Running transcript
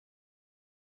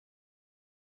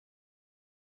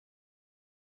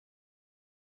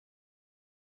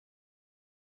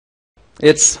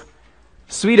It's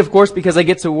sweet, of course, because I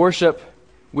get to worship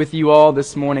with you all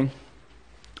this morning.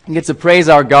 I get to praise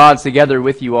our God together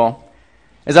with you all.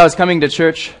 As I was coming to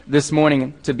church this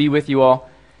morning to be with you all,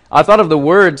 I thought of the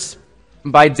words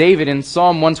by David in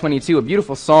Psalm 122, a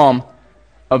beautiful psalm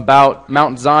about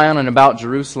Mount Zion and about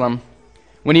Jerusalem,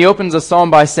 when he opens a psalm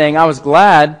by saying, "I was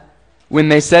glad when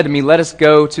they said to me, 'Let us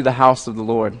go to the house of the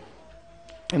Lord.'"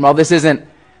 And while this isn't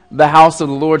the house of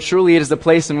the Lord, surely it is the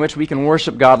place in which we can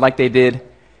worship God like they did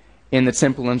in the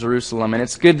temple in Jerusalem. And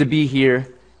it's good to be here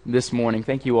this morning.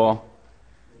 Thank you all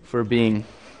for being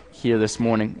here this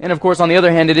morning. And of course, on the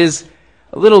other hand, it is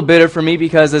a little bitter for me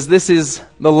because as this is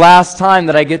the last time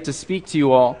that I get to speak to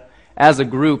you all as a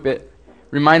group, it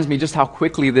reminds me just how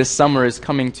quickly this summer is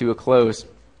coming to a close.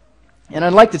 And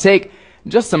I'd like to take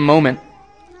just a moment,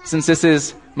 since this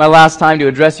is my last time to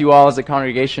address you all as a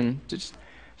congregation,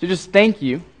 to just thank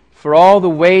you for all the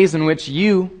ways in which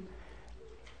you,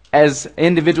 as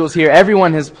individuals here,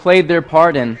 everyone has played their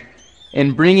part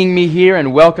in bringing me here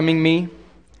and welcoming me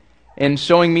and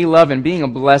showing me love and being a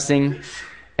blessing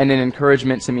and an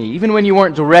encouragement to me. Even when you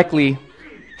weren't directly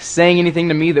saying anything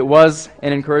to me that was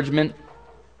an encouragement,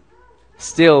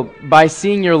 still, by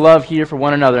seeing your love here for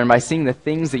one another and by seeing the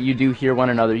things that you do here one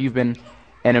another, you've been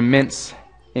an immense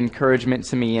encouragement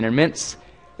to me, an immense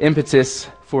impetus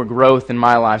for growth in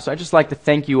my life. So I'd just like to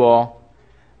thank you all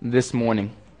this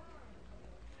morning.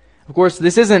 Of course,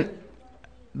 this isn't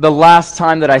the last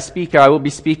time that I speak. I will be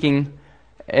speaking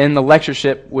in the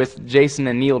lectureship with Jason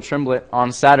and Neil Tremblett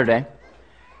on Saturday.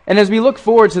 And as we look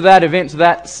forward to that event, to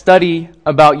that study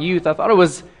about youth, I thought it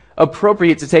was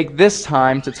appropriate to take this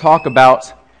time to talk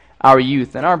about our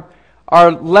youth. And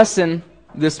our lesson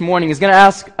this morning is going to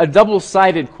ask a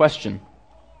double-sided question.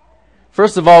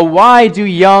 First of all, why do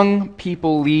young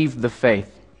people leave the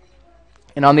faith?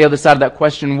 And on the other side of that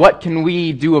question, what can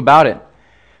we do about it?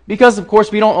 Because, of course,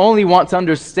 we don't only want to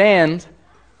understand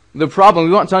the problem,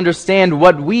 we want to understand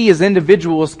what we as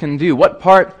individuals can do, what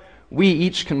part we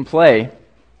each can play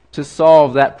to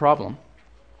solve that problem.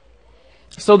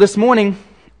 So this morning,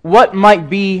 what might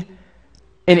be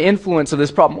an influence of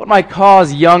this problem? What might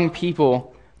cause young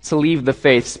people to leave the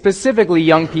faith? Specifically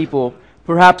young people,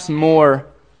 perhaps more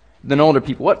than older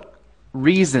people. What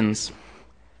reasons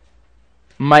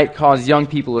might cause young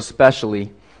people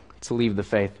especially to leave the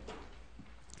faith?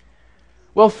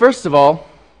 Well, first of all,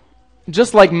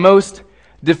 just like most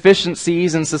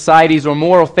deficiencies in societies or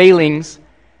moral failings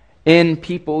in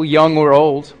people, young or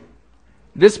old,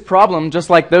 this problem, just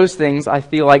like those things, I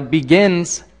feel like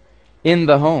begins in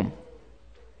the home.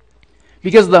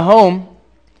 Because the home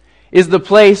is the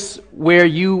place where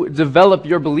you develop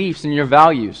your beliefs and your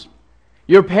values.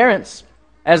 Your parents,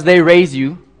 as they raise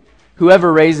you,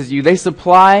 whoever raises you, they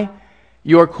supply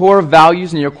your core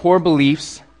values and your core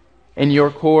beliefs and your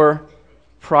core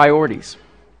priorities.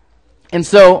 And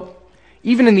so,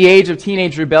 even in the age of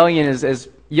teenage rebellion, as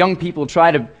young people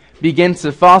try to begin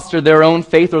to foster their own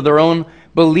faith or their own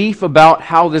belief about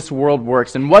how this world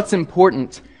works and what's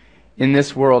important in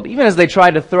this world, even as they try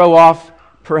to throw off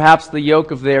perhaps the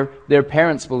yoke of their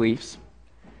parents' beliefs,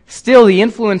 still the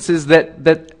influences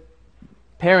that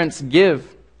parents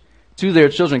give to their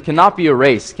children cannot be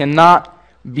erased, cannot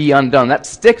be undone. That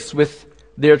sticks with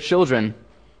their children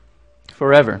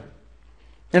forever.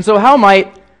 And so how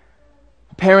might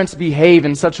parents behave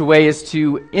in such a way as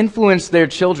to influence their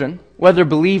children, whether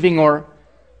believing or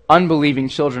unbelieving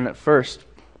children at first,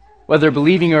 whether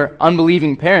believing or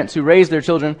unbelieving parents who raise their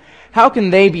children, how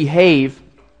can they behave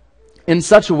in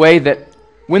such a way that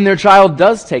when their child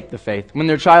does take the faith, when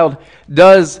their child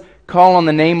does call on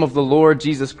the name of the Lord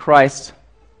Jesus Christ,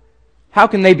 how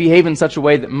can they behave in such a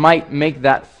way that might make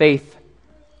that faith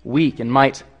weak and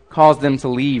might cause them to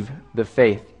leave the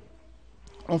faith?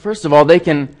 Well, first of all, they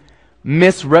can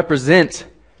misrepresent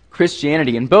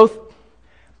Christianity, and both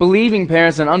believing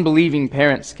parents and unbelieving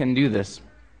parents can do this.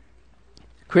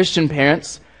 Christian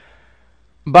parents,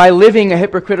 by living a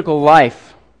hypocritical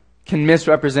life, can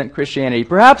misrepresent Christianity.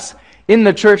 Perhaps in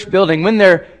the church building, when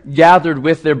they're gathered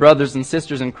with their brothers and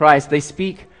sisters in Christ, they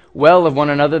speak well of one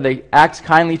another, they act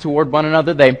kindly toward one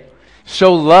another, they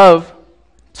show love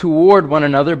toward one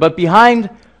another, but behind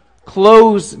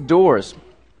closed doors,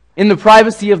 in the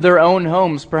privacy of their own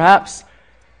homes, perhaps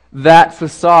that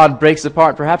facade breaks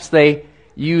apart. Perhaps they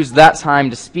use that time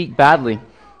to speak badly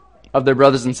of their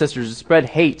brothers and sisters, to spread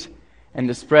hate and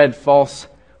to spread false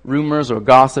rumors or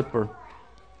gossip or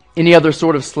any other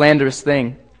sort of slanderous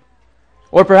thing.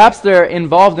 Or perhaps they're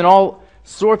involved in all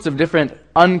sorts of different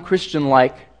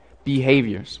unchristian-like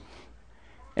behaviors.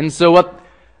 And so what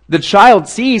the child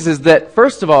sees is that,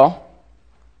 first of all,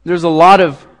 there's a lot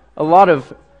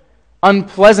of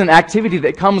unpleasant activity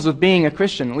that comes with being a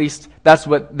Christian. At least that's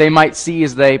what they might see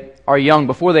as they are young,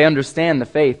 before they understand the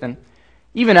faith. And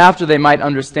even after they might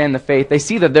understand the faith, they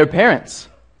see that their parents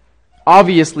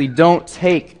obviously don't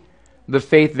take the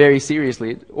faith very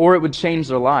seriously, or it would change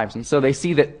their lives. And so they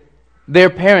see that their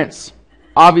parents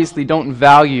obviously don't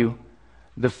value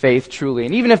the faith truly.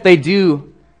 And even if they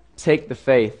do take the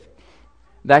faith,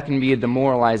 that can be a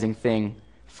demoralizing thing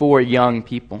for young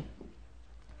people.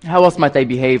 How else might they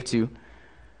behave to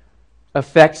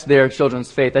affect their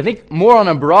children's faith? I think more on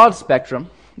a broad spectrum,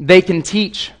 they can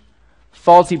teach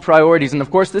faulty priorities. And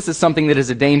of course, this is something that is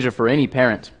a danger for any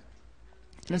parent.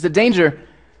 It's a danger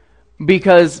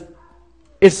because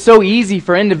it's so easy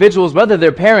for individuals, whether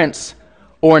they're parents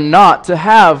or not, to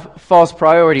have false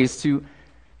priorities,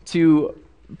 to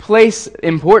place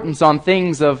importance on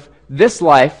things of this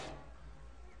life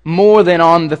more than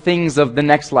on the things of the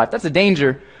next life. That's a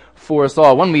danger for us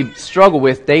all, one we struggle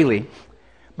with daily.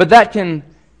 But that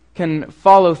can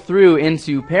follow through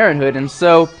into parenthood, and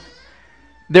so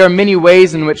there are many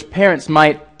ways in which parents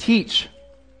might teach,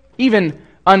 even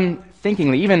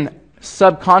unthinkingly, even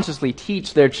subconsciously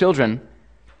teach their children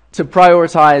to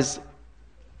prioritize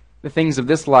the things of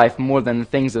this life more than the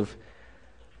things of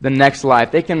the next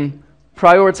life. They can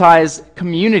prioritize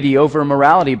community over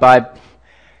morality by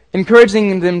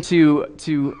encouraging them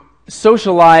to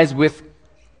socialize with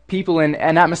people in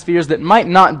atmospheres that might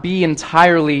not be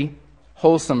entirely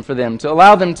wholesome for them, to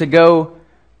allow them to go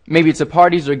maybe to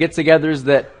parties or get-togethers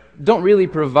that don't really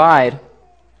provide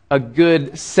a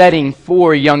good setting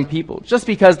for young people, just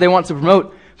because they want to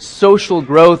promote social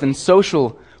growth and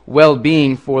social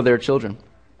well-being for their children.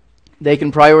 They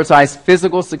can prioritize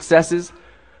physical successes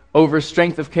over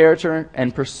strength of character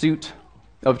and pursuit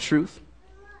of truth.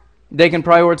 They can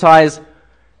prioritize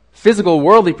physical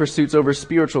worldly pursuits over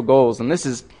spiritual goals, and this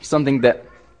is something that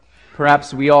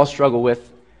perhaps we all struggle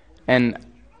with and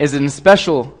is an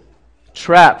special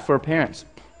trap for parents.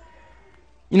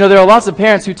 You know, there are lots of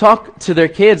parents who talk to their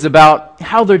kids about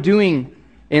how they're doing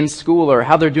in school, or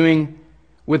how they're doing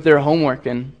with their homework,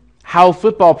 and how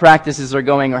football practices are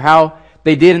going, or how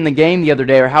they did in the game the other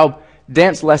day, or how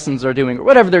dance lessons are doing, or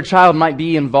whatever their child might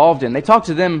be involved in. They talk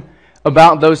to them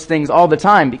about those things all the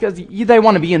time because they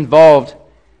want to be involved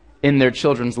in their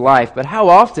children's life. But how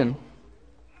often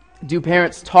do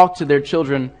parents talk to their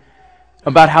children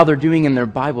about how they're doing in their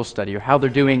Bible study, or how they're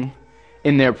doing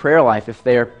in their prayer life, if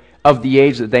they're of the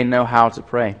age that they know how to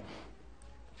pray?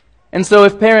 And so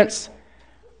if parents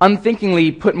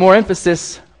unthinkingly put more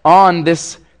emphasis on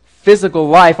this physical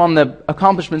life, on the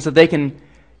accomplishments that they can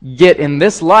get in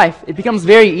this life, it becomes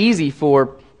very easy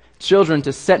for children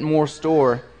to set more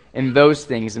store in those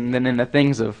things and than in the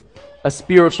things of a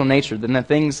spiritual nature, than the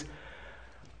things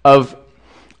of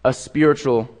a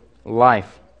spiritual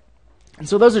life. And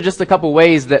so those are just a couple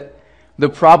ways that the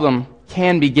problem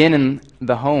can begin in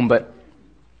the home. But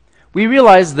we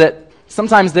realize that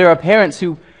sometimes there are parents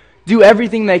who do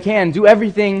everything they can, do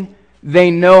everything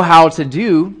they know how to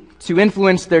do to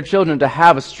influence their children to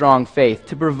have a strong faith,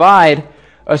 to provide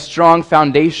a strong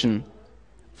foundation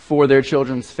for their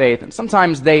children's faith. And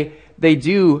sometimes they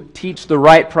do teach the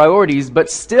right priorities, but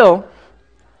still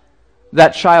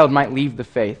that child might leave the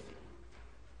faith.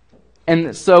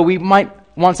 And so we might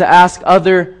want to ask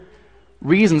other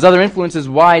reasons, other influences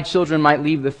why children might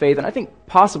leave the faith. And I think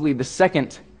possibly the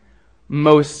second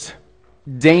most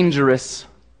dangerous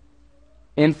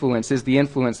influence is the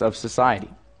influence of society.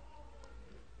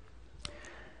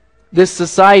 This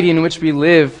society in which we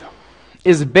live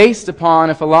is based upon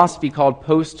a philosophy called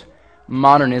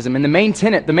postmodernism. And the main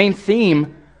tenet, the main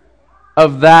theme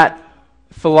of that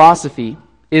philosophy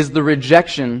is the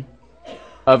rejection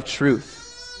of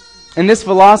truth. And this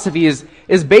philosophy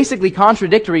is basically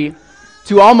contradictory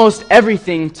to almost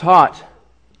everything taught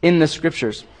in the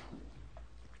Scriptures.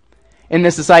 In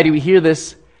this society, we hear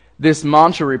this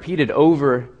mantra repeated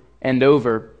over and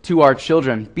over to our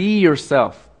children. Be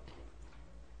yourself.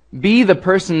 Be the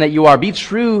person that you are. Be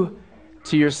true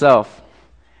to yourself.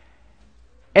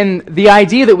 And the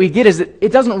idea that we get is that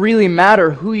it doesn't really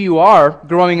matter who you are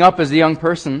growing up as a young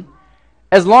person,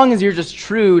 as long as you're just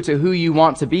true to who you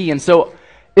want to be. And so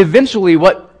eventually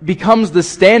what becomes the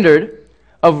standard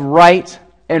of right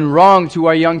and wrong to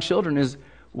our young children is,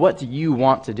 what do you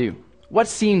want to do? What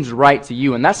seems right to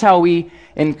you? And that's how we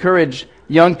encourage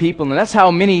young people, and that's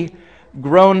how many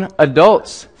grown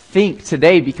adults think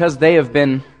today, because they have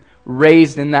been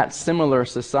raised in that similar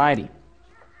society.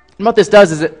 And what this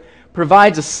does is it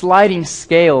provides a sliding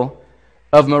scale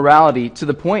of morality to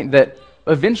the point that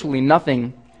eventually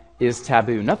nothing is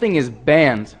taboo. Nothing is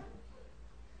banned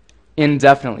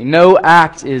indefinitely. No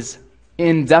act is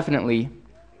indefinitely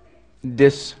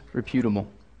disreputable.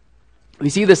 We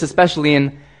see this especially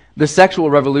in the sexual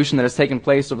revolution that has taken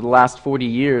place over the last 40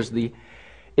 years, the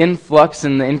influx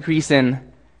and the increase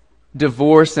in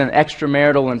divorce and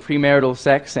extramarital and premarital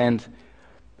sex and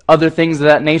other things of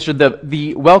that nature,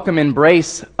 the welcome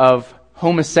embrace of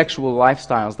homosexual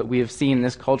lifestyles that we have seen in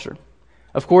this culture.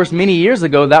 Of course, many years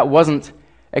ago, that wasn't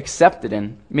accepted.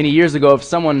 And many years ago, if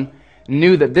someone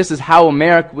knew that this is how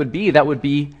America would be, that would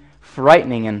be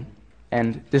frightening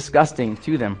and disgusting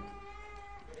to them.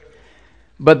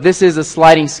 But this is a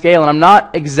sliding scale, and I'm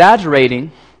not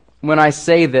exaggerating when I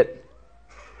say that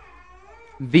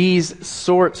these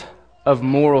sort of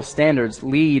moral standards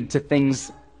lead to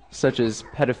things such as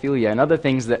pedophilia and other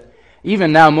things that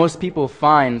even now most people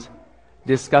find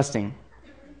disgusting.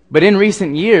 But in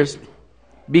recent years,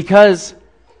 because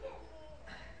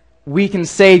we can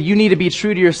say you need to be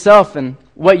true to yourself and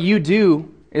what you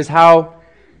do is how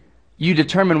you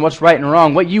determine what's right and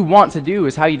wrong. What you want to do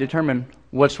is how you determine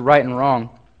what's right and wrong.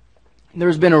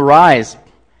 There's been a rise,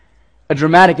 a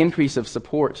dramatic increase of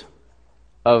support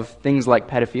of things like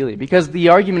pedophilia because the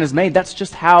argument is made that's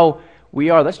just how we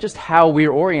are. That's just how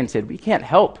we're oriented. We can't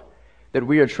help that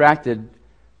we are attracted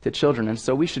to children, and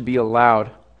so we should be allowed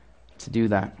to do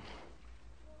that.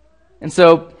 And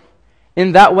so,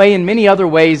 in that way, in many other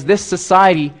ways, this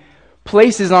society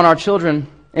places on our children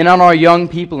and on our young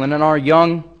people and on our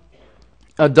young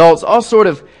adults all sort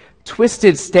of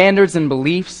twisted standards and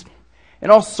beliefs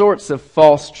and all sorts of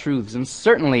false truths. And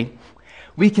certainly,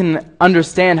 we can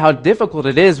understand how difficult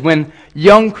it is when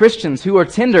young Christians who are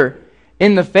tender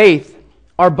in the faith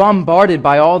are bombarded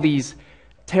by all these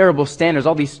terrible standards,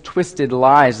 all these twisted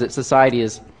lies that society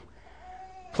is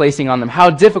placing on them. How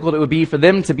difficult it would be for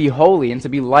them to be holy and to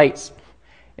be lights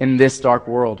in this dark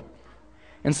world.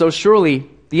 And so surely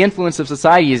the influence of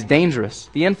society is dangerous.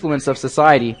 The influence of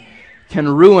society can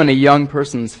ruin a young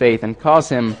person's faith and cause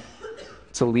him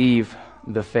to leave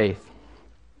the faith.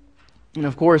 And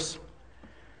of course,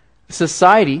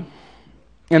 society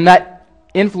and that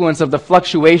influence of the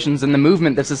fluctuations and the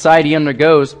movement that society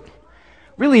undergoes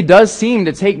really does seem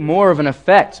to take more of an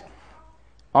effect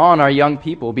on our young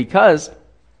people because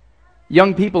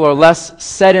young people are less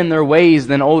set in their ways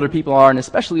than older people are, and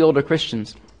especially older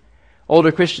Christians.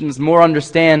 Older Christians more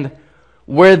understand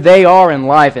where they are in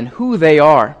life and who they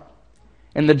are.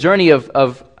 And the journey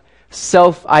of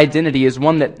self-identity is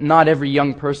one that not every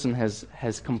young person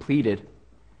has completed.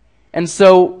 And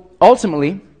so,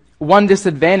 ultimately, one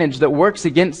disadvantage that works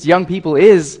against young people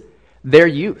is their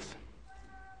youth.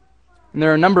 And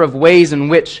there are a number of ways in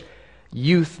which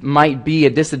youth might be a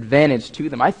disadvantage to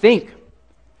them. I think,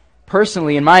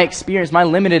 personally, in my experience, my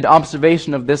limited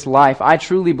observation of this life, I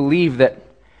truly believe that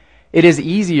it is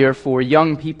easier for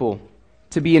young people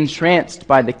to be entranced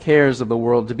by the cares of the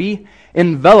world, to be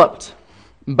enveloped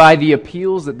by the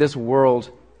appeals that this world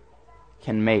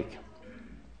can make.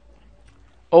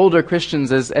 Older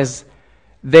Christians, as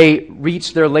they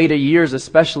reach their later years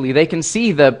especially, they can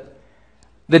see the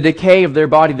decay of their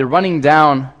body, the running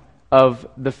down of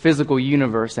the physical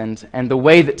universe, and the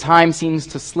way that time seems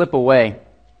to slip away.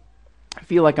 I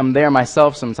feel like I'm there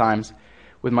myself sometimes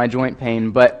with my joint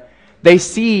pain, but they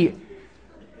see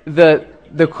the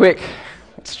quick,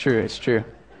 it's true.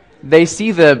 They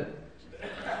see the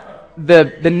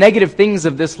negative things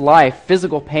of this life,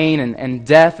 physical pain and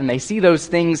death, and they see those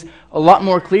things a lot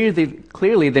more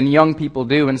clearly than young people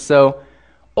do. And so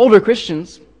older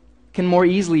Christians can more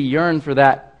easily yearn for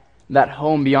that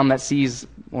home beyond that seas,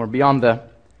 or beyond death,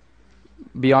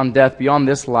 beyond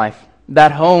this life.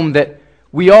 That home that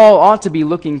we all ought to be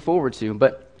looking forward to.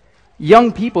 But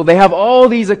young people, they have all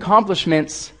these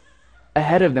accomplishments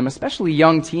ahead of them, especially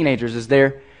young teenagers as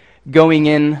they're going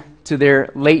in to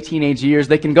their late teenage years.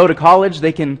 They can go to college,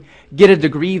 they can get a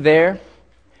degree there,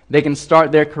 they can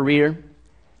start their career,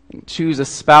 choose a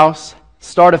spouse,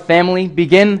 start a family,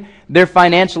 begin their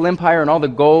financial empire and all the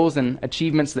goals and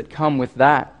achievements that come with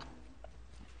that.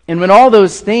 And when all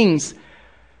those things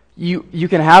you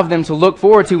can have them to look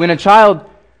forward to, when a child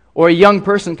or a young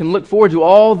person can look forward to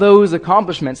all those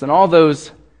accomplishments and all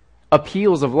those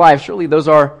appeals of life, surely those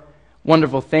are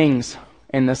wonderful things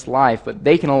in this life, but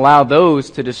they can allow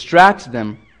those to distract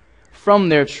them from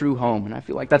their true home. And I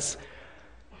feel like that's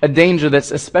a danger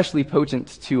that's especially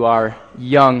potent to our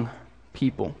young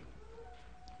people.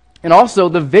 And also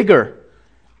the vigor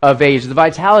of age, the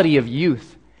vitality of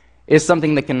youth, is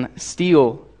something that can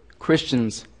steal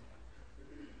Christians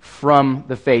from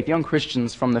the faith, young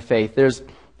Christians from the faith. There's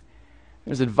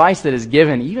advice that is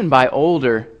given even by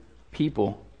older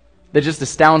people that just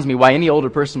astounds me why any older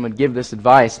person would give this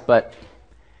advice, but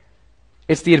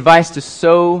it's the advice to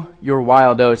sow your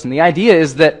wild oats. And the idea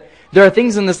is that There are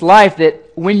things in this life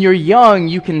that when you're young,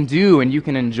 you can do and you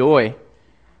can enjoy.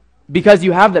 Because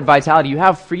you have that vitality, you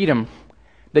have freedom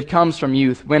that comes from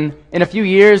youth. When in a few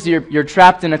years you're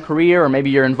trapped in a career, or maybe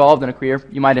you're involved in a career,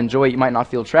 you might enjoy it, you might not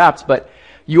feel trapped, but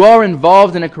you are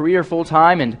involved in a career full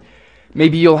time, and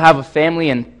maybe you'll have a family,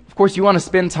 and of course you want to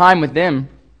spend time with them.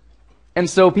 And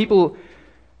so people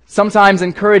sometimes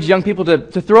encourage young people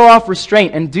to throw off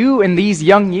restraint and do in these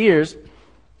young years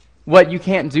what you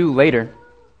can't do later.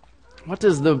 What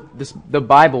does the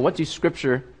Bible, what do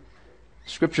scriptures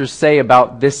say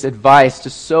about this advice to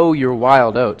sow your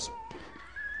wild oats?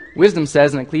 Wisdom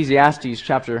says in Ecclesiastes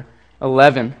chapter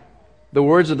 11, the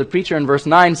words of the preacher in verse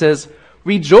 9 says,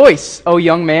 "Rejoice, O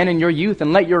young man, in your youth,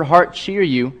 and let your heart cheer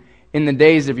you in the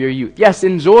days of your youth." Yes,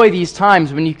 enjoy these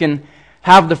times when you can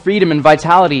have the freedom and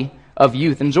vitality of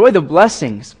youth. Enjoy the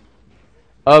blessings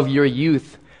of your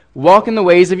youth. Walk in the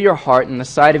ways of your heart and the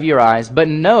sight of your eyes, but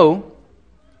know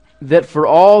that for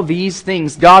all these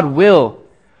things God will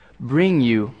bring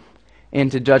you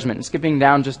into judgment. And skipping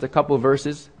down just a couple of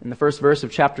verses, in the first verse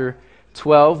of chapter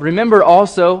 12, "Remember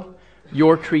also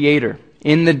your Creator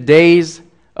in the days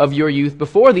of your youth,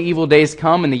 before the evil days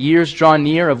come and the years draw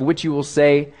near, of which you will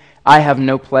say, I have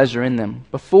no pleasure in them."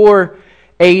 Before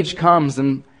age comes,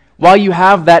 and while you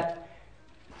have that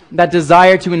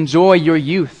desire to enjoy your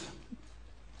youth,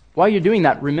 while you're doing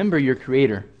that, remember your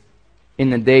Creator in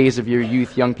the days of your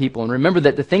youth, young people. And remember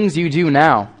that the things you do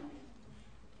now,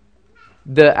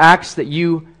 the acts that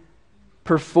you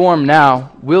perform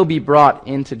now, will be brought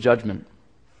into judgment.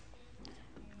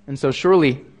 And so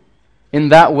surely, in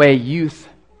that way, youth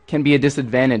can be a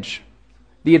disadvantage.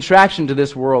 The attraction to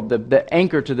this world, the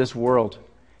anchor to this world,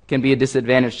 can be a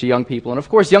disadvantage to young people. And of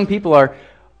course, young people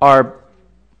are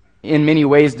in many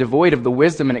ways devoid of the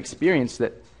wisdom and experience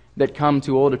that come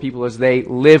to older people as they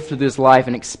live through this life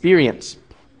and experience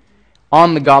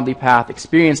on the godly path,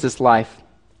 experience this life,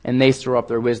 and they store up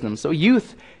their wisdom. So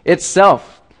youth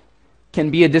itself can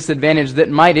be a disadvantage that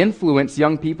might influence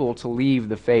young people to leave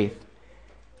the faith,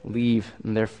 leave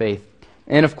their faith.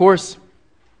 And of course,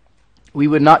 we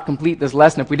would not complete this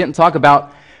lesson if we didn't talk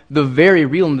about the very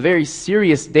real and very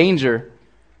serious danger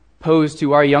posed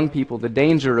to our young people, the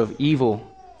danger of evil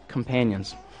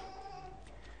companions.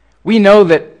 We know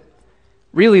that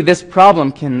really this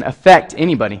problem can affect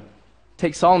anybody.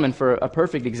 Take Solomon for a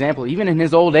perfect example. Even in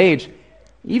his old age,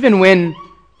 even when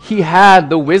he had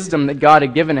the wisdom that God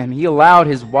had given him, he allowed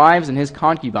his wives and his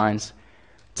concubines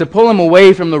to pull him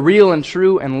away from the real and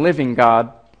true and living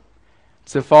God,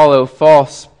 to follow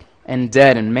false and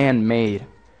dead and man-made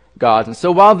gods. And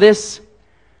so while this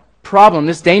problem,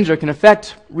 this danger, can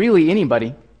affect really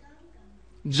anybody,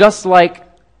 just like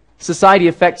society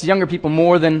affects younger people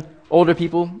more than older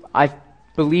people, I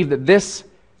believe that this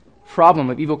problem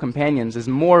of evil companions is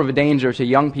more of a danger to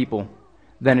young people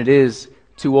than it is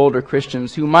to older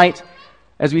Christians who might,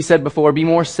 as we said before, be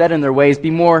more set in their ways,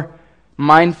 be more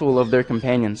mindful of their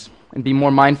companions, and be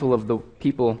more mindful of the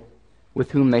people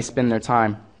with whom they spend their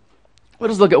time. Let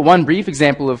us look at one brief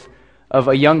example of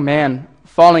a young man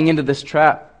falling into this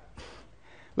trap.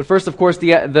 But first, of course,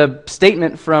 the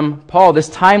statement from Paul, this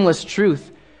timeless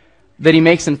truth that he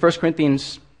makes in 1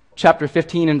 Corinthians chapter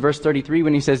 15 and verse 33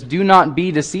 when he says, "Do not be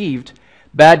deceived,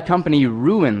 bad company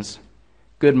ruins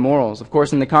good morals." Of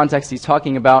course, in the context, he's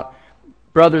talking about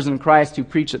brothers in Christ who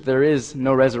preach that there is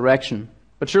no resurrection.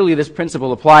 But surely this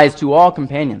principle applies to all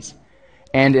companions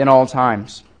and in all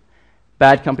times.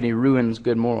 Bad company ruins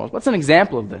good morals. What's an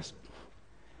example of this?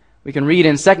 We can read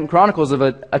in 2 Chronicles of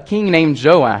a king named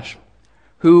Joash,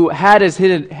 who had as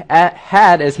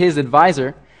his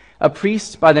advisor a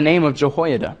priest by the name of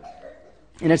Jehoiada.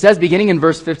 And it says, beginning in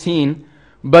verse 15,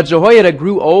 "But Jehoiada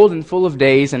grew old and full of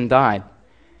days and died.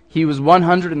 He was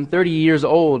 130 years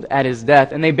old at his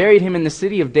death, and they buried him in the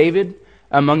city of David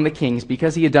among the kings,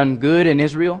 because he had done good in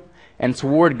Israel and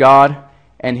toward God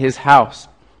and his house.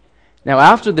 Now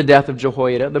after the death of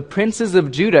Jehoiada, the princes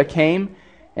of Judah came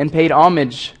and paid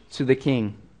homage to the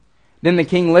king. Then the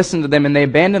king listened to them, and they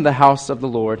abandoned the house of the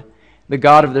Lord, the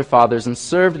God of their fathers, and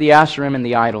served the Asherim and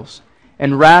the idols.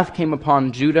 And wrath came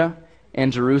upon Judah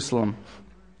and Jerusalem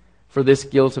for this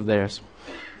guilt of theirs."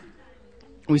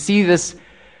 We see this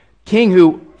king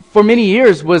who for many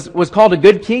years was called a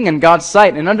good king in God's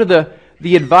sight, and under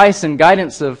the advice and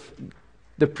guidance of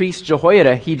the priest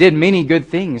Jehoiada, he did many good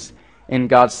things in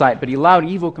God's sight, but he allowed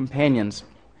evil companions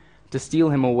to steal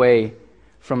him away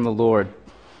from the Lord.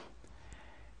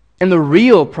 And the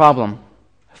real problem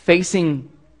facing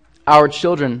our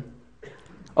children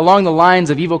along the lines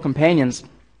of evil companions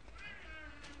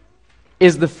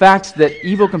is the fact that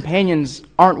evil companions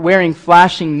aren't wearing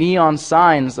flashing neon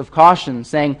signs of caution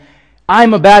saying,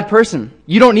 I'm a bad person.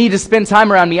 You don't need to spend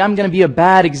time around me. I'm going to be a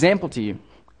bad example to you.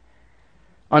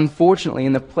 Unfortunately,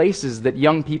 in the places that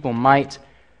young people might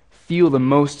feel the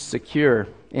most secure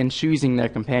in choosing their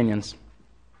companions,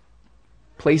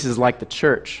 places like the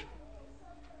church,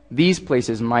 these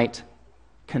places might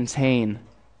contain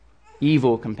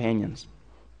evil companions.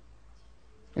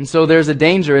 And so there's a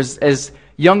danger as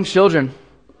young children,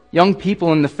 young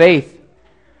people in the faith,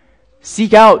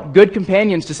 seek out good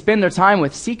companions to spend their time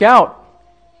with. Seek out,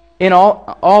 in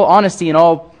all honesty and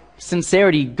all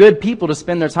sincerity, good people to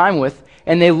spend their time with.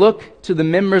 And they look to the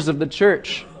members of the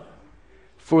church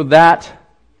for that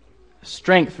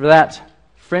strength, for that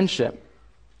friendship.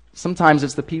 Sometimes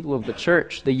it's the people of the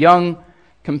church, the young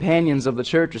companions of the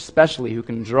church especially, who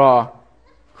can draw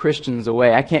Christians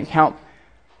away. I can't count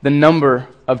the number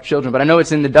of children, but I know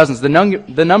it's in the dozens. The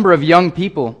number of young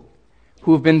people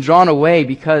who have been drawn away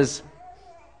because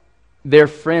their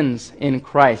friends in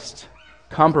Christ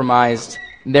compromised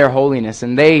their holiness,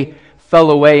 and they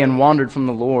fell away and wandered from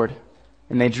the Lord,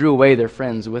 and they drew away their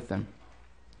friends with them.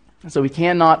 And so we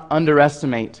cannot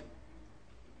underestimate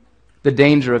the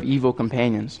danger of evil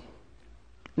companions.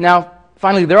 Now,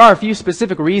 finally, there are a few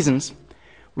specific reasons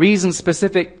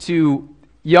specific to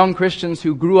young Christians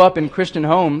who grew up in Christian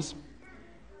homes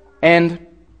and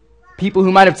people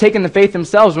who might have taken the faith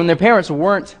themselves when their parents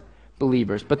weren't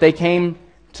believers, but they came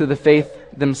to the faith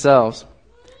themselves.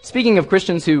 Speaking of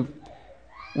Christians who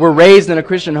were raised in a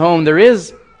Christian home, there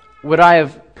is what I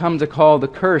have come to call the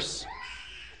curse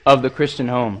of the Christian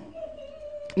home.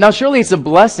 Now, surely it's a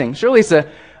blessing. Surely it's a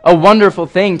wonderful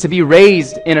thing to be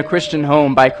raised in a Christian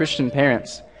home by Christian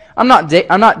parents. I'm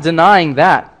not denying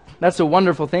that. That's a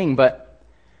wonderful thing, but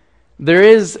there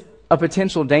is a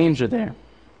potential danger there.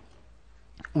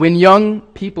 When young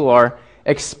people are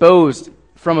exposed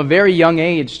from a very young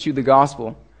age to the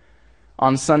gospel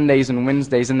on Sundays and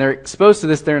Wednesdays, and they're exposed to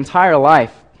this their entire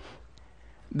life,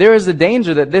 there is a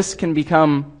danger that this can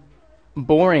become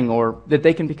boring or that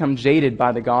they can become jaded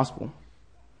by the gospel.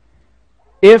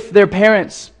 If their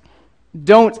parents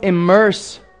don't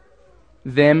immerse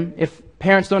them, if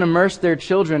parents don't immerse their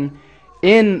children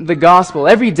in the gospel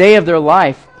every day of their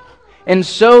life and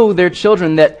show their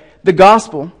children that the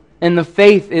gospel and the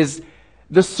faith is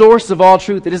the source of all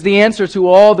truth, it is the answer to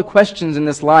all the questions in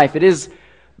this life, it is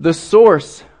the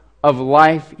source of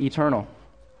life eternal.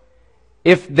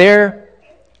 If their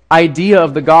idea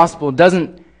of the gospel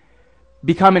doesn't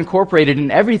become incorporated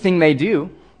in everything they do,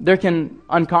 there can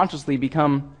unconsciously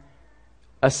become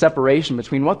a separation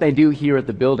between what they do here at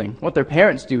the building, what their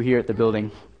parents do here at the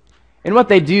building, and what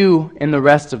they do in the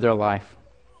rest of their life.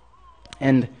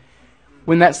 And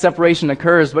when that separation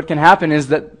occurs, what can happen is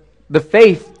that the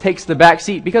faith takes the back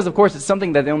seat, because of course it's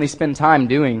something that they only spend time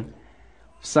doing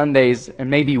Sundays and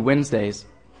maybe Wednesdays.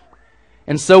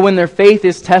 And so when their faith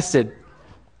is tested,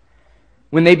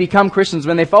 when they become Christians,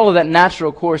 when they follow that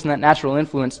natural course and that natural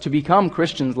influence to become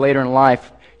Christians later in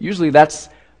life, usually that's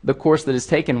the course that is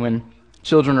taken when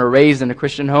children are raised in a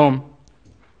Christian home.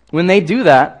 When they do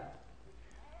that,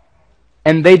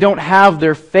 and they don't have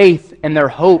their faith and their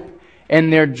hope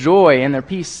and their joy and their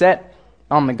peace set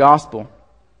on the gospel,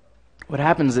 what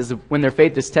happens is when their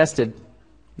faith is tested,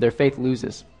 their faith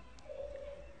loses.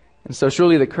 And so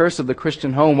surely the curse of the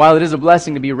Christian home, while it is a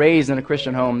blessing to be raised in a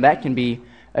Christian home, that can be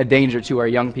a danger to our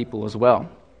young people as well.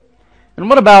 And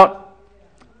what about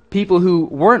people who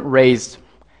weren't raised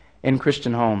in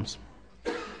Christian homes?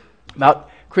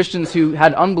 About Christians who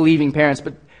had unbelieving parents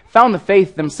but found the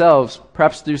faith themselves,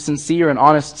 perhaps through sincere and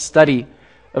honest study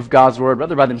of God's Word,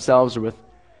 whether by themselves or with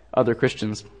other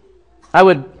Christians. I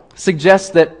would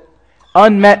suggest that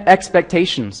unmet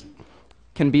expectations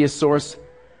can be a source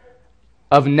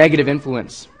of negative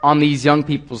influence on these young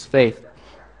people's faith.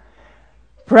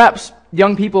 Perhaps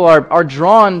young people are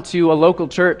drawn to a local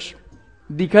church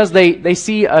because they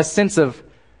see a sense of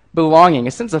belonging,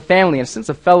 a sense of family, a sense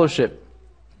of fellowship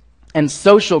and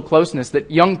social closeness that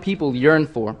young people yearn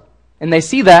for. And they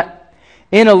see that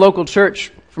in a local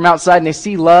church from outside, and they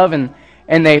see love, and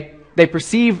they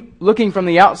perceive, looking from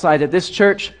the outside, that this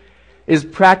church is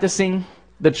practicing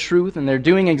the truth, and they're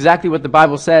doing exactly what the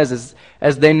Bible says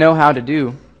as they know how to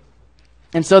do.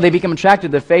 And so they become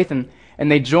attracted to faith,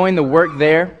 and they join the work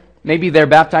there. Maybe they're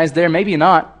baptized there, maybe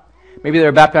not. Maybe they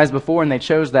were baptized before and they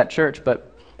chose that church.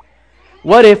 But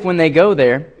what if when they go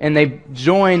there and they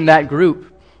join that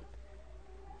group,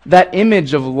 that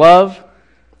image of love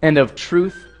and of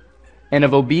truth and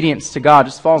of obedience to God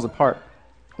just falls apart?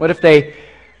 What if they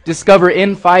discover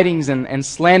infightings and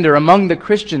slander among the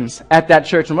Christians at that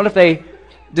church? And what if they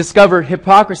discover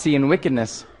hypocrisy and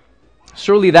wickedness?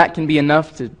 Surely that can be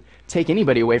enough to take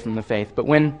anybody away from the faith. But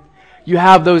when you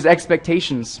have those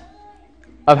expectations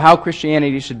of how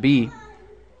Christianity should be,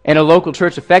 and a local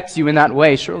church affects you in that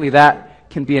way, surely that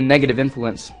can be a negative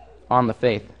influence on the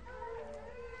faith.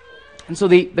 And so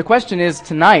the question is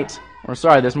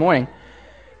this morning,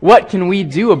 what can we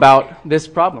do about this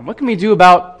problem? What can we do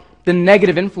about the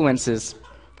negative influences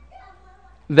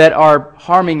that are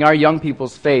harming our young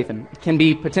people's faith and can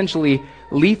be potentially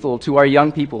lethal to our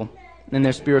young people in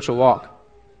their spiritual walk?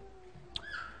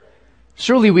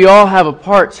 Surely we all have a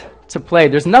part to play.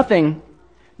 There's nothing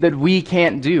that we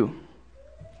can't do.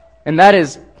 And that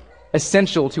is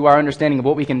essential to our understanding of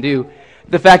what we can do.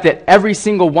 The fact that every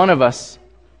single one of us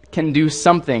can do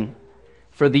something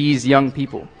for these young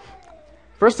people.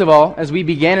 First of all, as we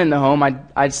began in the home,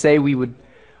 I'd say we would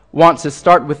want to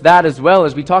start with that as well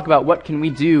as we talk about what can we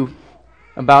do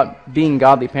about being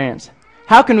godly parents.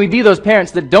 How can we be those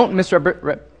parents that don't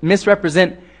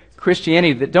misrepresent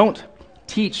Christianity, that don't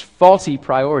teach faulty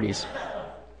priorities?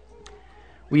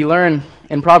 We learn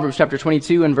in Proverbs chapter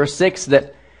 22 and verse 6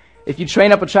 that if you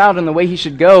train up a child in the way he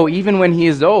should go, even when he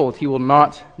is old, he will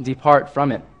not depart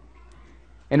from it.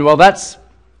 And while that's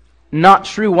not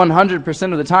true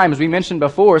 100% of the time, as we mentioned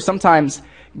before, sometimes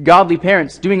godly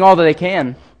parents doing all that they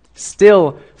can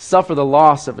still suffer the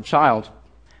loss of a child.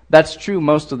 That's true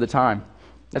most of the time.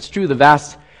 That's true the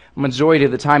vast majority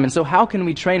of the time. And so how can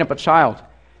we train up a child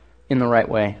in the right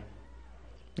way?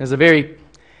 There's a very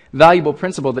valuable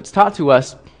principle that's taught to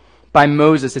us by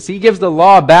Moses as he gives the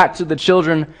law back to the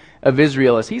children of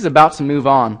Israel as he's about to move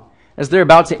on, as they're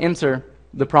about to enter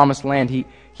the promised land.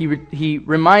 He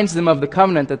reminds them of the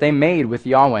covenant that they made with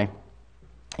Yahweh.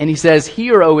 And he says,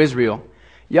 "Hear, O Israel,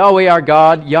 Yahweh our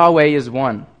God, Yahweh is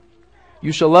one.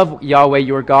 You shall love Yahweh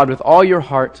your God with all your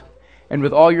heart and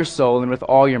with all your soul and with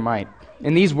all your might.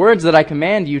 And these words that I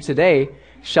command you today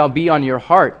shall be on your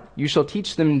heart. You shall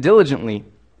teach them diligently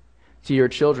to your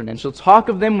children, and shall talk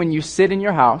of them when you sit in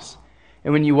your house,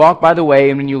 and when you walk by the way,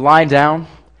 and when you lie down,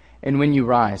 and when you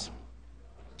rise.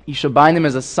 You shall bind them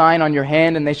as a sign on your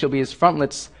hand, and they shall be as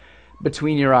frontlets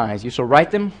between your eyes. You shall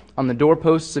write them on the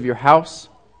doorposts of your house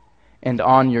and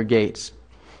on your gates."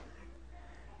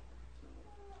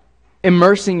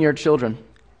 Immersing your children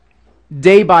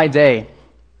day by day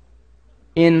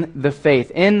in the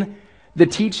faith, in the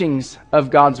teachings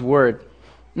of God's Word.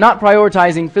 Not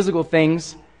prioritizing physical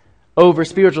things over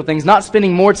spiritual things, not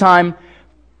spending more time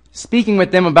speaking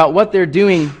with them about what they're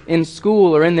doing in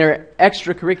school or in their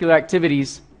extracurricular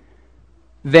activities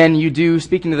than you do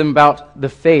speaking to them about the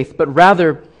faith, but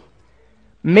rather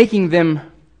making them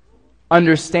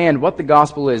understand what the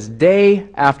gospel is day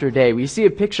after day. We see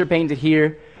a picture painted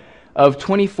here of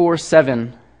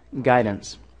 24/7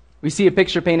 guidance. We see a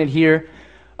picture painted here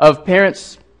of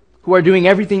parents who are doing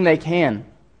everything they can,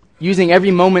 using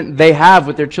every moment they have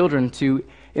with their children to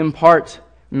impart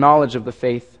knowledge of the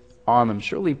faith on them.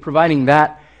 Surely providing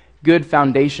that good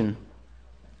foundation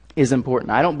is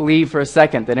important. I don't believe for a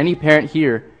second that any parent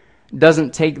here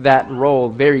doesn't take that role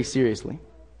very seriously.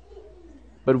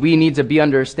 But we need to be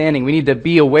understanding. We need to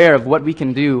be aware of what we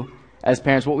can do as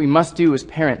parents, what we must do as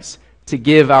parents to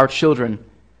give our children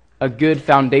a good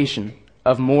foundation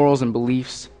of morals and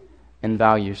beliefs and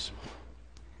values.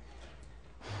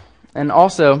 And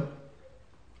also,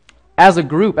 as a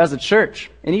group, as a church,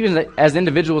 and even as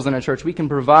individuals in a church, we can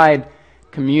provide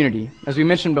community. As we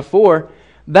mentioned before,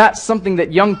 that's something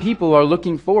that young people are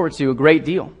looking forward to a great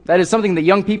deal. That is something that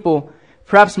young people,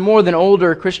 perhaps more than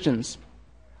older Christians,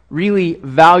 really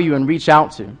value and reach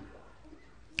out to.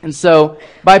 And so,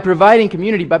 by providing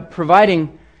community, by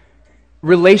providing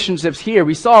relationships here,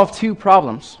 we solve two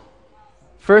problems.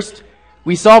 First,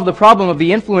 we solve the problem of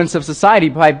the influence of society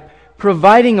by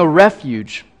providing a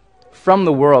refuge from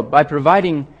the world, by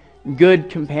providing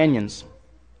good companions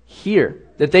here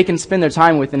that they can spend their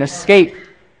time with and escape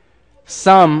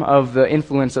some of the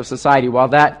influence of society. While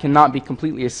that cannot be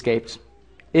completely escaped,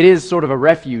 it is sort of a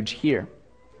refuge here.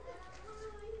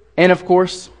 And of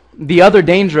course, the other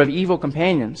danger of evil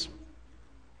companions.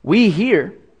 We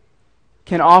here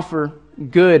can offer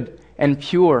good and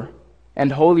pure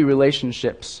and holy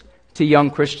relationships to young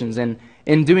Christians, and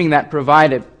in doing that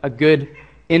provide a good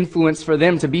influence for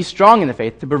them to be strong in the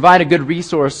faith, to provide a good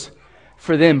resource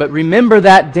for them. But remember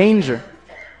that danger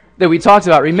that we talked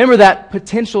about. Remember that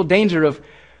potential danger of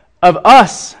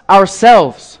us,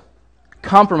 ourselves,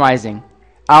 compromising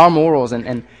our morals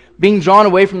and being drawn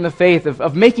away from the faith,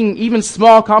 of making even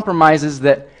small compromises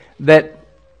that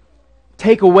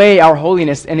take away our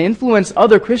holiness and influence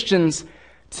other Christians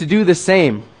to do the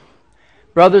same.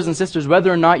 Brothers and sisters,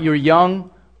 whether or not you're young,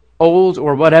 old,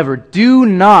 or whatever, do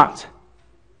not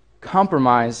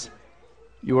compromise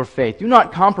your faith. Do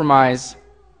not compromise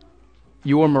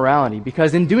your morality.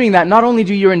 Because in doing that, not only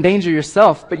do you endanger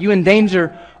yourself, but you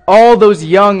endanger all those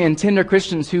young and tender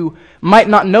Christians who might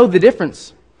not know the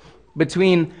difference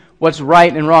between what's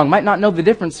right and wrong, might not know the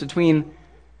difference between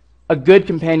a good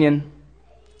companion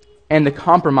and a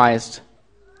compromised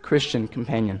Christian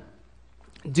companion.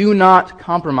 Do not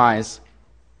compromise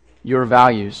your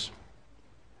values.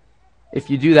 If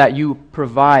you do that, you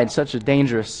provide such a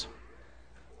dangerous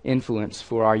influence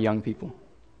for our young people.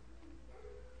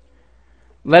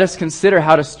 Let us consider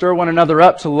how to stir one another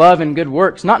up to love and good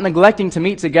works, not neglecting to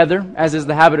meet together, as is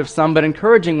the habit of some, but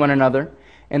encouraging one another,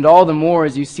 and all the more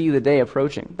as you see the day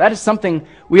approaching. That is something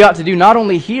we ought to do not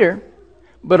only here,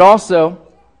 but also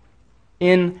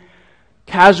in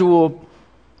casual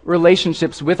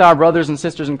relationships with our brothers and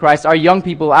sisters in Christ, our young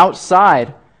people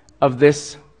outside of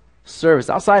this service,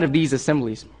 outside of these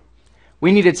assemblies.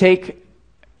 We need to take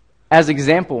as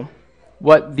example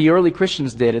what the early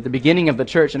Christians did at the beginning of the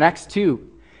church. In Acts 2,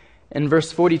 in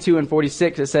verse 42 and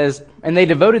 46, it says, "And they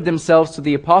devoted themselves to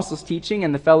the apostles' teaching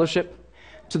and the fellowship,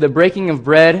 to the breaking of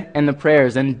bread and the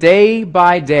prayers, and day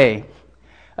by day,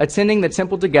 attending the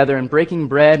temple together and breaking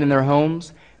bread in their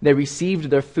homes, they received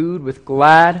their food with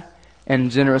glad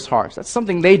and generous hearts." That's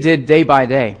something they did day by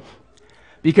day.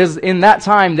 Because in that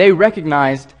time, they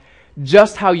recognized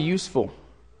just how useful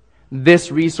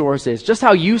this resource is, just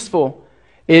how useful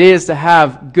it is to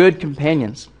have good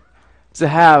companions, to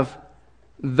have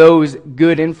those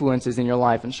good influences in your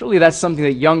life. And surely that's something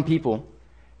that young people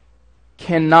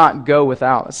cannot go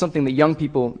without. It's something that young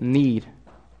people need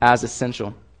as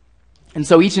essential. And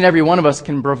so each and every one of us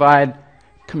can provide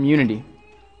community.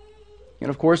 And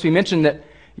of course, we mentioned that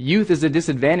youth is a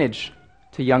disadvantage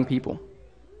to young people.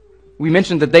 We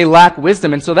mentioned that they lack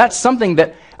wisdom, and so that's something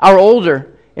that our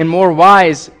older and more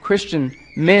wise Christian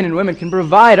men and women can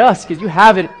provide us, because you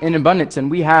have it in abundance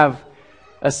and we have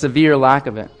a severe lack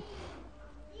of it.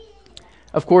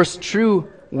 Of course, true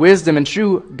wisdom and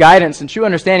true guidance and true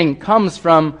understanding comes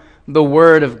from the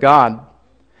Word of God.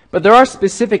 But there are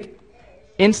specific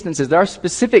instances, there are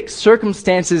specific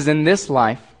circumstances in this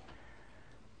life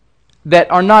that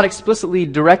are not explicitly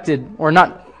directed or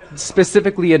not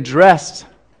specifically addressed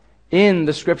in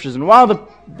the Scriptures. And while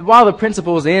the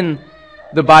principles in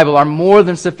the Bible are more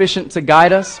than sufficient to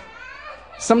guide us,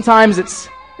 sometimes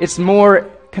it's more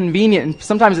convenient and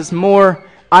sometimes it's more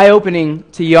eye-opening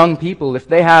to young people if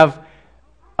they have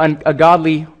a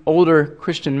godly older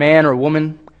Christian man or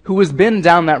woman who has been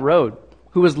down that road,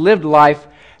 who has lived life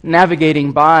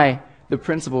navigating by the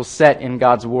principles set in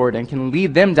God's Word and can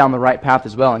lead them down the right path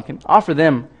as well and can offer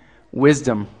them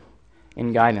wisdom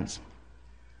and guidance.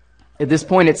 At this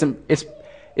point, it's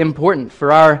important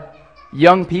for our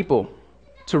young people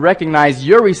to recognize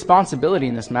your responsibility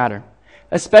in this matter,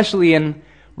 especially in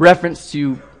reference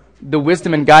to the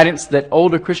wisdom and guidance that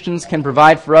older Christians can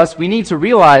provide for us. We need to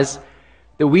realize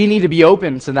that we need to be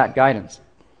open to that guidance.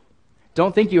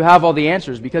 Don't think you have all the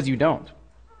answers, because you don't.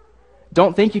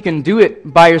 Don't think you can do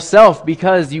it by yourself,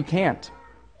 because you can't.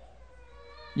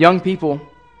 Young people,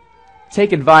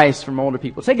 take advice from older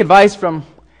people. Take advice from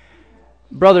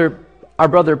our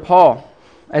brother Paul,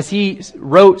 as he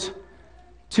wrote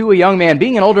to a young man,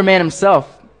 being an older man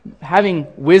himself, having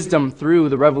wisdom through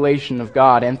the revelation of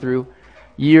God and through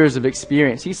years of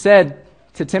experience. He said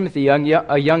to Timothy,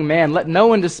 a young man, "Let no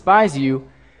one despise you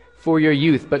for your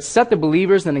youth, but set the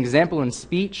believers an example in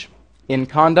speech, in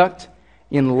conduct,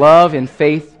 in love, in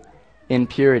faith, in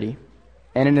purity."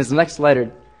 And in his next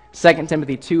letter, 2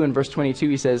 Timothy 2 and verse 22,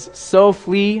 he says, "So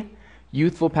flee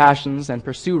youthful passions and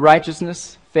pursue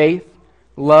righteousness, faith,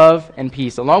 love, and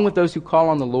peace, along with those who call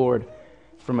on the Lord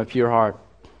from a pure heart."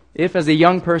 If as a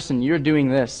young person you're doing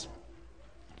this,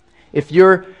 if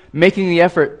you're making the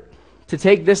effort to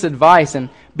take this advice and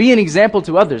be an example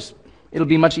to others, it'll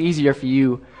be much easier for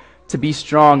you to be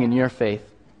strong in your faith.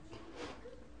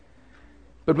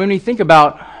 But when we think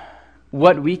about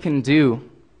what we can do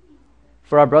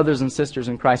for our brothers and sisters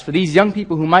in Christ, for these young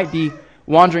people who might be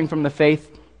wandering from the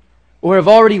faith or have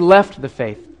already left the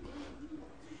faith,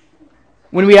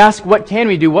 when we ask what can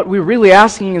we do, what we're really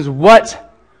asking is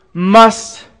what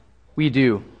must we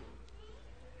do?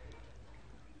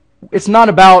 It's not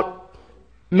about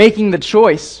making the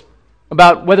choice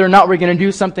about whether or not we're going to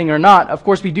do something or not. Of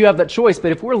course, we do have that choice,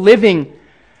 but if we're living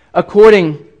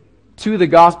according to the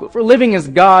gospel, if we're living as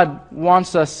God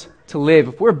wants us to live,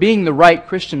 if we're being the right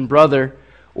Christian brother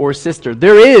or sister,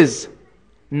 there is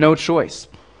no choice.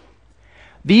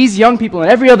 These young people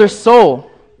and every other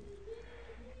soul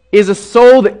is a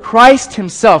soul that Christ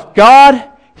Himself, God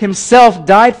Himself,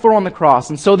 died for on the cross,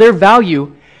 and so their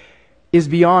value is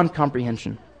beyond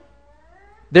comprehension.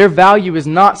 Their value is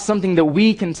not something that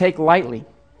we can take lightly.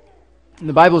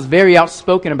 The Bible is very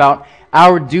outspoken about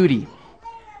our duty,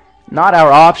 not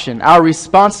our option, our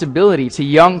responsibility to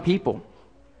young people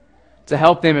to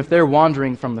help them if they're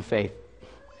wandering from the faith.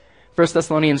 1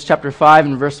 Thessalonians chapter 5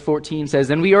 and verse 14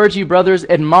 says, "And we urge you, brothers,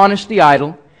 admonish the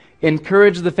idle,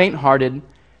 encourage the faint-hearted,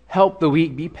 help the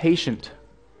weak, be patient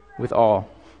with all."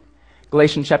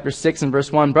 Galatians chapter 6 and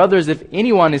verse 1, "Brothers, if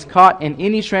anyone is caught in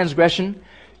any transgression,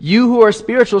 you who are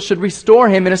spiritual should restore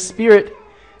him in a spirit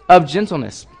of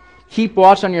gentleness. Keep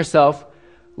watch on yourself,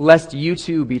 lest you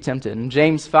too be tempted." And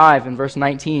James 5 and verse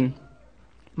 19,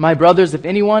 "My brothers, if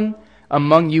anyone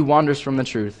among you wanders from the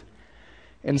truth,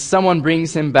 and someone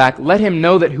brings him back, let him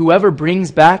know that whoever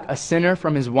brings back a sinner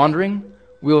from his wandering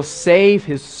will save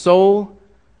his soul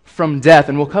from death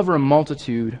and will cover a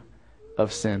multitude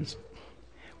of sins."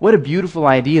 What a beautiful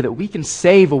idea that we can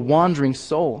save a wandering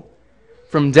soul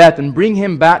from death and bring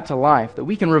him back to life, that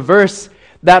we can reverse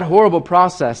that horrible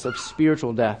process of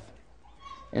spiritual death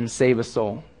and save a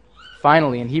soul.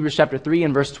 Finally, in Hebrews chapter 3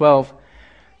 and verse 12,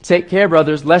 "Take care,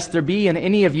 brothers, lest there be in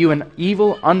any of you an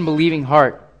evil, unbelieving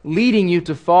heart, leading you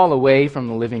to fall away from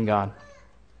the living God.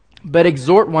 But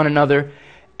exhort one another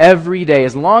every day,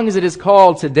 as long as it is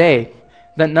called today,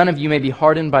 that none of you may be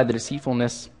hardened by the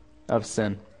deceitfulness of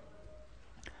sin."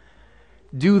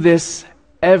 Do this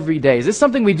every day. Is this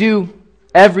something we do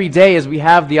every day as we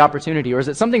have the opportunity? Or is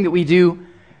it something that we do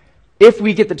if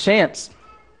we get the chance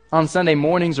on Sunday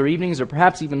mornings or evenings or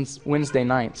perhaps even Wednesday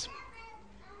nights?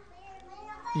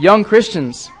 Young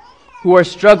Christians who are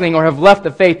struggling or have left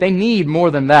the faith, they need more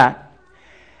than that.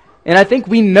 And I think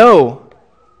we know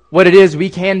what it is we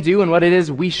can do and what it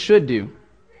is we should do.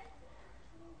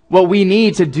 What we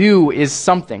need to do is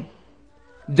something.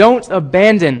 Don't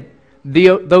abandon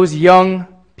those young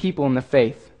people in the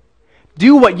faith.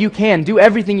 Do what you can. Do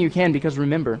everything you can, because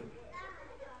remember,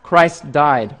 Christ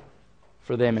died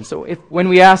for them. And so when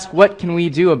we ask, what can we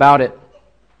do about it?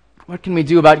 What can we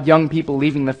do about young people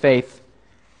leaving the faith?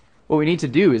 What we need to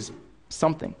do is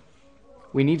something.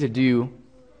 We need to do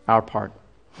our part.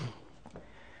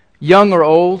 Young or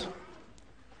old,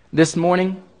 this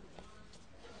morning,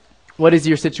 what is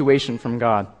your situation from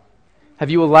God? Have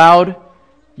you allowed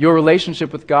your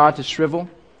relationship with God to shrivel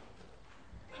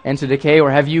and to decay, or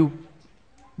have you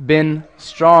been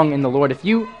strong in the Lord?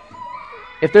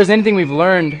 If there's anything we've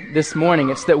learned this morning,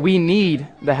 it's that we need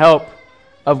the help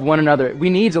of one another. We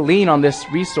need to lean on this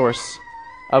resource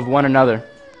of one another.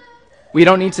 We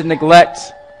don't need to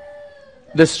neglect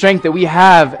the strength that we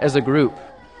have as a group.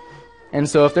 And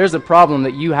so if there's a problem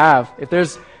that you have, if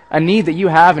there's a need that you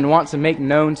have and want to make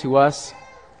known to us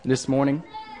this morning,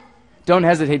 don't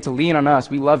hesitate to lean on us.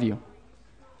 We love you.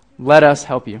 Let us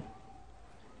help you.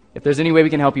 If there's any way we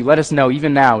can help you, let us know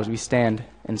even now as we stand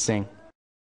and sing.